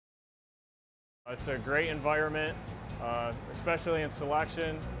It's a great environment, especially in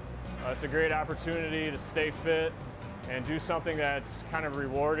selection. It's a great opportunity to stay fit and do something that's kind of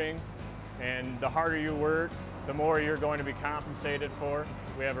rewarding. And the harder you work, the more you're going to be compensated for.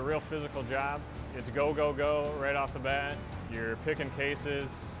 We have a real physical job. It's go, go, go right off the bat. You're picking cases,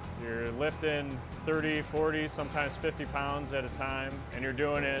 you're lifting 30, 40, sometimes 50 pounds at a time, and you're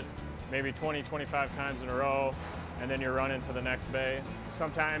doing it maybe 20, 25 times in a row, and then you're running to the next bay.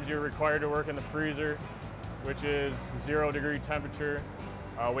 Sometimes you're required to work in the freezer, which is 0-degree temperature.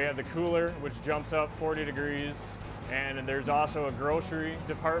 We have the cooler, which jumps up 40 degrees. And there's also a grocery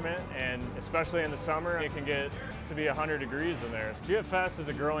department, and especially in the summer, it can get to be 100 degrees in there. GFS is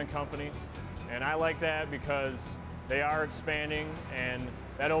a growing company, and I like that because they are expanding, and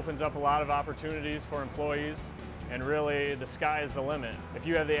that opens up a lot of opportunities for employees, and really the sky is the limit. If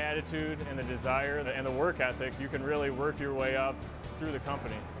you have the attitude and the desire and the work ethic, you can really work your way up through the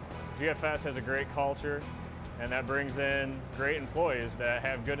company. GFS has a great culture, and that brings in great employees that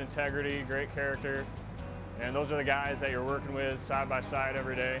have good integrity, great character. And those are the guys that you're working with side by side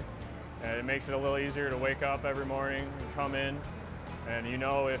every day. And it makes it a little easier to wake up every morning and come in. And you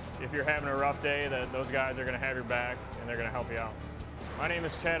know if you're having a rough day that those guys are going to have your back and they're going to help you out. My name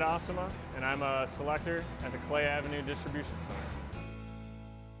is Chad Osama, and I'm a selector at the Clay Avenue Distribution Center.